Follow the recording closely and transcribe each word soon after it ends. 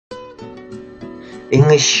In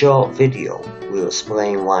this short video, we'll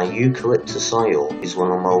explain why eucalyptus oil is one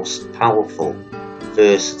of the most powerful,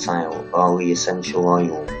 versatile, oily essential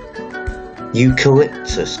oils.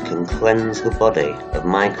 Eucalyptus can cleanse the body of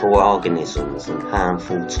microorganisms and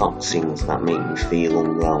harmful toxins that make you feel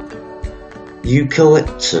unwell.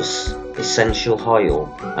 Eucalyptus essential oil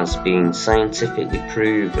has been scientifically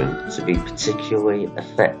proven to be particularly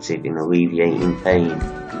effective in alleviating pain,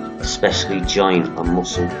 especially joint and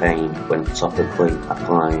muscle pain when topically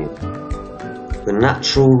applied. The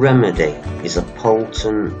natural remedy is a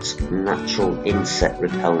potent natural insect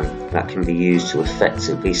repellent that can be used to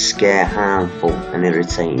effectively scare harmful and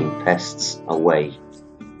irritating pests away.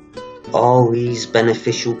 All these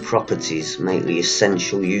beneficial properties make the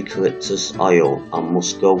essential eucalyptus oil a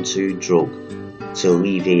must-go-to drug to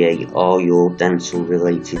alleviate all your dental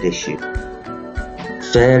related issues.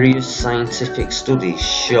 Various scientific studies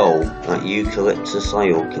show that eucalyptus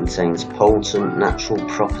oil contains potent natural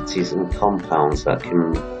properties and compounds that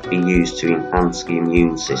can be used to enhance the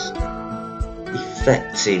immune system.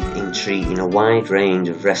 Effective in treating a wide range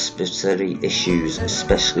of respiratory issues,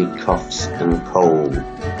 especially coughs and cold.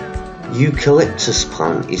 Eucalyptus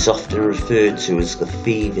plant is often referred to as the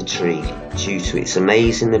fever tree due to its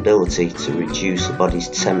amazing ability to reduce the body's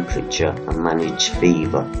temperature and manage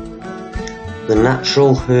fever. The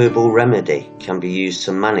natural herbal remedy can be used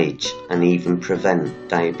to manage and even prevent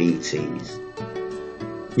diabetes.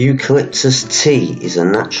 Eucalyptus tea is a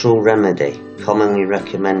natural remedy commonly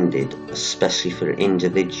recommended, especially for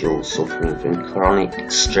individuals suffering from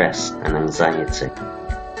chronic stress and anxiety.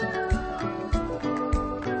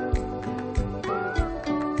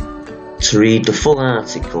 To read the full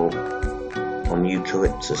article on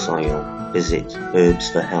eucalyptus oil, visit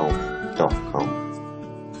herbsforhealth.com.